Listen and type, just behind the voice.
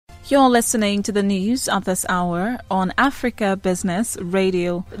You're listening to the news at this hour on Africa Business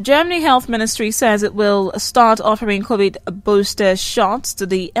Radio. Germany Health Ministry says it will start offering COVID booster shots to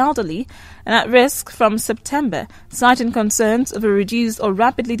the elderly and at risk from September, citing concerns of a reduced or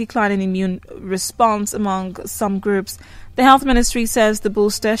rapidly declining immune response among some groups. The Health Ministry says the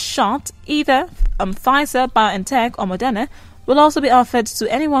booster shot, either Pfizer, BioNTech or Moderna, will also be offered to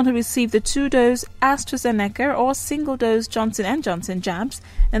anyone who received the 2-dose Astrazeneca or single-dose Johnson & Johnson jabs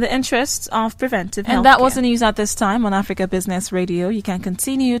in the interests of preventive health. And that was the news at this time on Africa Business Radio. You can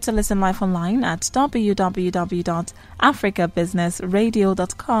continue to listen live online at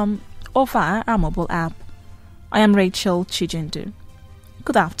www.africabusinessradio.com or via our mobile app. I am Rachel Chijindu.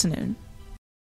 Good afternoon.